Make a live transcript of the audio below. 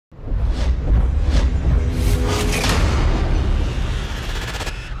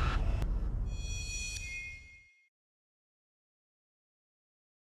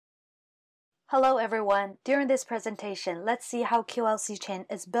Hello everyone. During this presentation, let's see how QLC Chain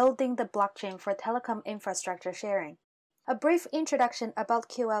is building the blockchain for telecom infrastructure sharing. A brief introduction about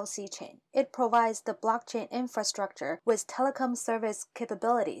QLC Chain. It provides the blockchain infrastructure with telecom service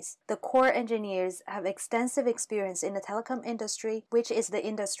capabilities. The core engineers have extensive experience in the telecom industry, which is the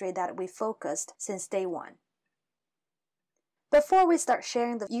industry that we focused since day one. Before we start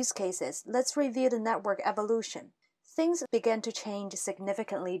sharing the use cases, let's review the network evolution. Things began to change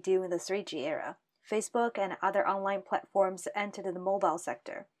significantly during the 3G era. Facebook and other online platforms entered the mobile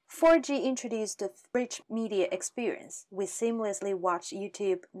sector. 4G introduced the rich media experience. We seamlessly watch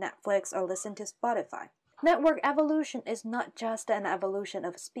YouTube, Netflix, or listen to Spotify. Network evolution is not just an evolution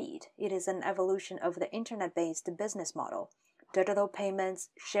of speed. It is an evolution of the internet-based business model, digital payments,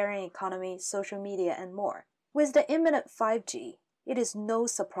 sharing economy, social media, and more. With the imminent 5G, it is no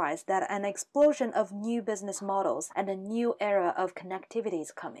surprise that an explosion of new business models and a new era of connectivity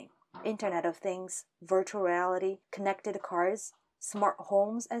is coming. Internet of Things, virtual reality, connected cars, smart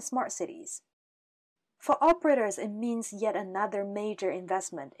homes, and smart cities. For operators, it means yet another major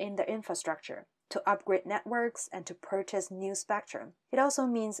investment in their infrastructure to upgrade networks and to purchase new spectrum. It also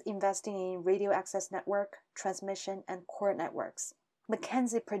means investing in radio access network, transmission, and core networks.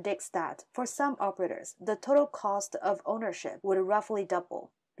 McKinsey predicts that, for some operators, the total cost of ownership would roughly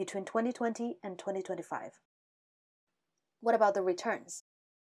double between 2020 and 2025. What about the returns?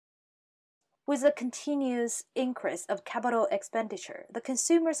 With the continuous increase of capital expenditure, the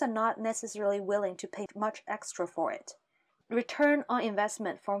consumers are not necessarily willing to pay much extra for it. Return on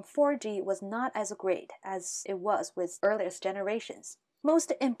investment from 4G was not as great as it was with earliest generations.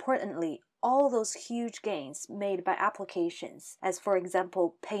 Most importantly, all those huge gains made by applications, as for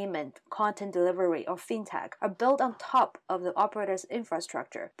example payment, content delivery, or fintech, are built on top of the operator's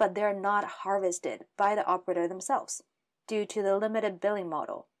infrastructure, but they are not harvested by the operator themselves due to the limited billing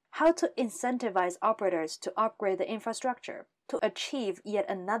model. How to incentivize operators to upgrade the infrastructure to achieve yet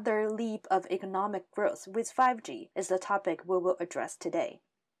another leap of economic growth with 5G is the topic we will address today.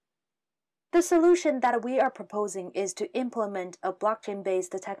 The solution that we are proposing is to implement a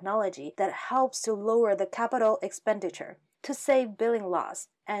blockchain-based technology that helps to lower the capital expenditure, to save billing loss,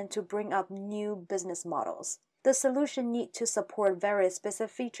 and to bring up new business models. The solution needs to support various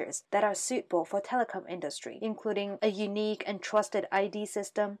specific features that are suitable for telecom industry, including a unique and trusted ID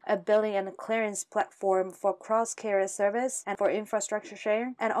system, a billing and clearance platform for cross-carrier service and for infrastructure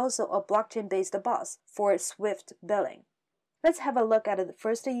sharing, and also a blockchain-based BOS for swift billing. Let's have a look at the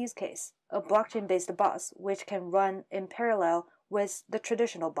first use case, a blockchain-based BOS, which can run in parallel with the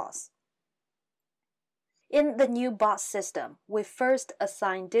traditional BOS. In the new BOS system, we first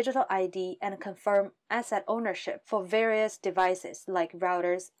assign digital ID and confirm asset ownership for various devices like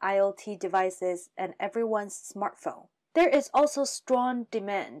routers, IoT devices, and everyone's smartphone. There is also strong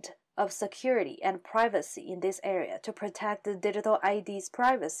demand of security and privacy in this area to protect the digital ID's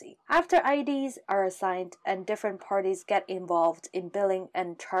privacy. After IDs are assigned and different parties get involved in billing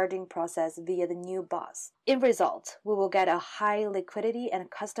and charging process via the new BOS. In result, we will get a high liquidity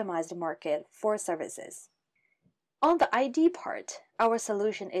and customized market for services. On the ID part, our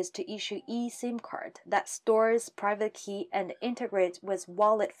solution is to issue eSIM card that stores private key and integrates with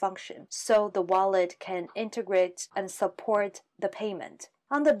wallet function, so the wallet can integrate and support the payment.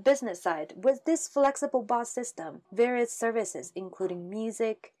 On the business side, with this flexible BOS system, various services including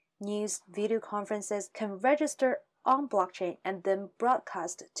music, news, video conferences can register on blockchain and then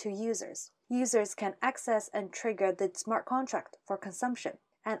broadcast to users. Users can access and trigger the smart contract for consumption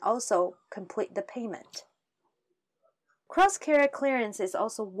and also complete the payment. Cross-carrier clearance is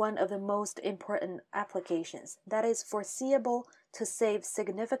also one of the most important applications that is foreseeable to save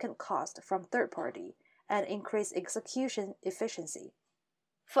significant cost from third party and increase execution efficiency.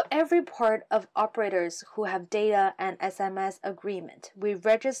 For every part of operators who have data and SMS agreement, we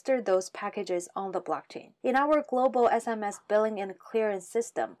register those packages on the blockchain. In our global SMS billing and clearance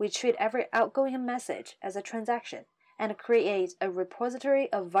system, we treat every outgoing message as a transaction and create a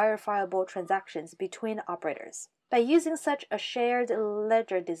repository of verifiable transactions between operators. By using such a shared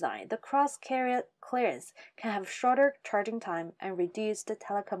ledger design, the cross-carrier clearance can have shorter charging time and reduce the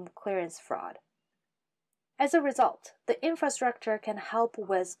telecom clearance fraud. As a result, the infrastructure can help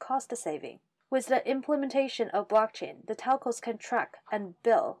with cost saving. With the implementation of blockchain, the telcos can track and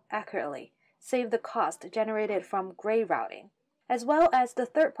bill accurately, save the cost generated from gray routing, as well as the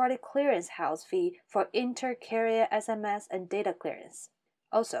third-party clearance house fee for inter-carrier SMS and data clearance.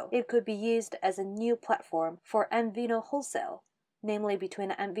 Also, it could be used as a new platform for MVNO wholesale, namely between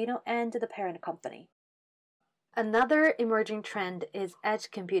MVNO and the parent company. Another emerging trend is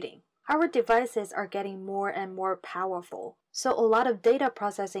edge computing. Our devices are getting more and more powerful, so a lot of data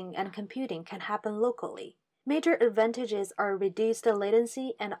processing and computing can happen locally. Major advantages are reduced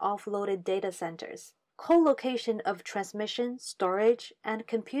latency and offloaded data centers. Co-location of transmission, storage, and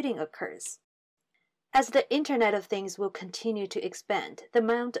computing occurs. As the Internet of Things will continue to expand, the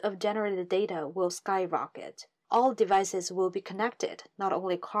amount of generated data will skyrocket. All devices will be connected, not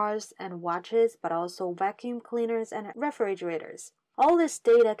only cars and watches, but also vacuum cleaners and refrigerators. All this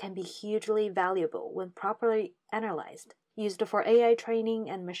data can be hugely valuable when properly analyzed, used for AI training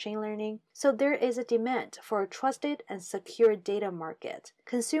and machine learning, so there is a demand for a trusted and secure data market.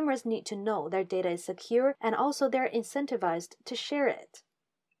 Consumers need to know their data is secure, and also they're incentivized to share it.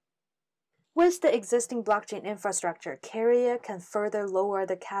 With the existing blockchain infrastructure, carrier can further lower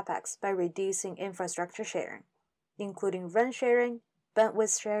the capex by reducing infrastructure sharing, including rent sharing,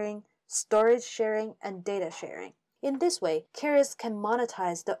 bandwidth sharing, storage sharing, and data sharing. In this way, carriers can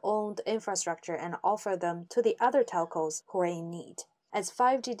monetize the owned infrastructure and offer them to the other telcos who are in need. As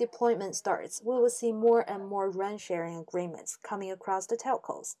 5G deployment starts, we will see more and more rent sharing agreements coming across the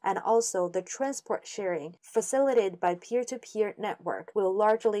telcos, and also the transport sharing facilitated by peer-to-peer network will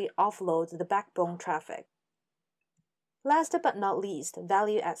largely offload the backbone traffic. Last but not least,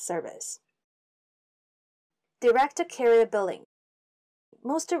 value-add service. Direct-to-carrier billing.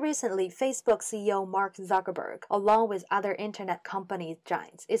 Most recently, Facebook CEO Mark Zuckerberg, along with other internet company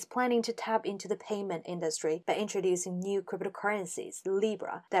giants, is planning to tap into the payment industry by introducing new cryptocurrencies,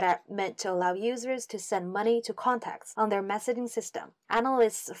 Libra, that are meant to allow users to send money to contacts on their messaging system.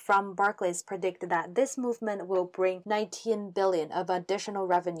 Analysts from Barclays predict that this movement will bring $19 billion of additional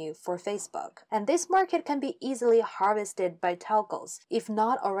revenue for Facebook. And this market can be easily harvested by telcos, if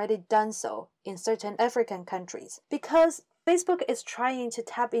not already done so in certain African countries, because Facebook is trying to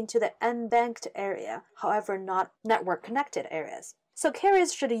tap into the unbanked area, however not network-connected areas. So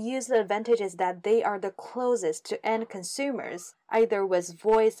carriers should use the advantages that they are the closest to end consumers, either with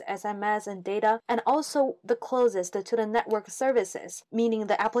voice, SMS, and data, and also the closest to the network services, meaning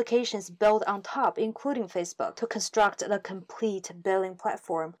the applications built on top, including Facebook, to construct the complete billing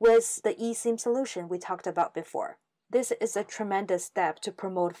platform with the eSIM solution we talked about before. This is a tremendous step to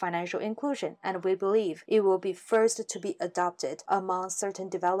promote financial inclusion, and we believe it will be first to be adopted among certain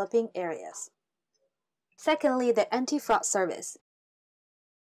developing areas. Secondly, the anti-fraud service.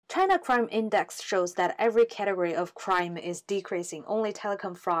 China Crime Index shows that every category of crime is decreasing, only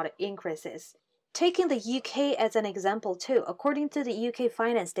telecom fraud increases. Taking the UK as an example too, according to the UK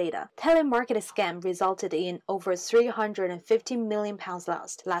finance data, telemarketing scam resulted in over £350 million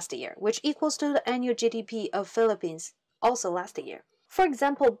lost last year, which equals to the annual GDP of Philippines also last year. For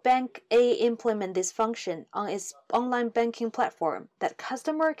example, Bank A implemented this function on its online banking platform that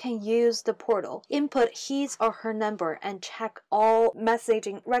customer can use the portal, input his or her number, and check all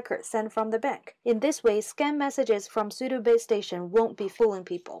messaging records sent from the bank. In this way, scam messages from pseudo-base station won't be fooling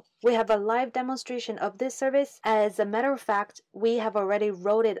people. We have a live demonstration of this service. As a matter of fact, we have already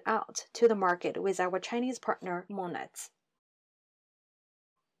rolled it out to the market with our Chinese partner, Monet.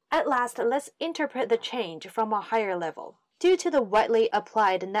 At last, let's interpret the change from a higher level. Due to the widely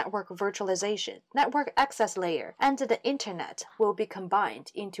applied network virtualization, network access layer and the internet will be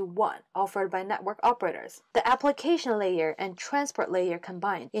combined into one, offered by network operators. The application layer and transport layer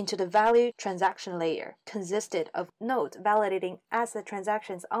combined into the value transaction layer consisted of nodes validating asset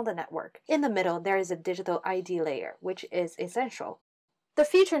transactions on the network. In the middle, there is a digital ID layer, which is essential. The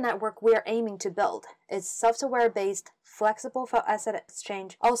future network we are aiming to build is software-based, flexible file asset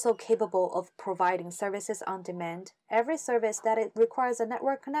exchange, also capable of providing services on demand, every service that it requires a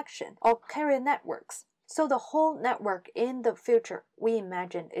network connection, or carrier networks. So the whole network in the future we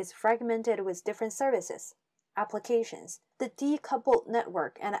imagine is fragmented with different services, applications. The decoupled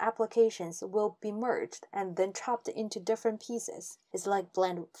network and applications will be merged and then chopped into different pieces. It's like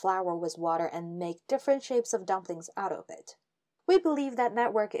blend flour with water and make different shapes of dumplings out of it. We believe that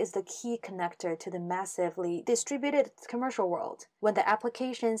network is the key connector to the massively distributed commercial world. When the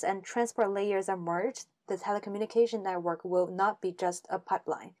applications and transport layers are merged, the telecommunication network will not be just a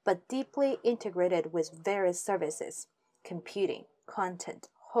pipeline, but deeply integrated with various services, computing, content,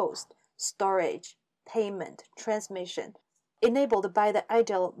 host, storage, payment, transmission, enabled by the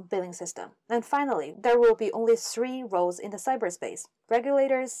ideal billing system. And finally, there will be only 3 roles in the cyberspace: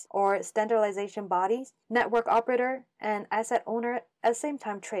 regulators or standardization bodies, network operator, and asset owner, at the same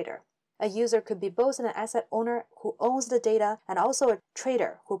time trader. A user could be both an asset owner who owns the data and also a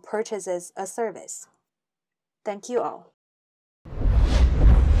trader who purchases a service. Thank you all.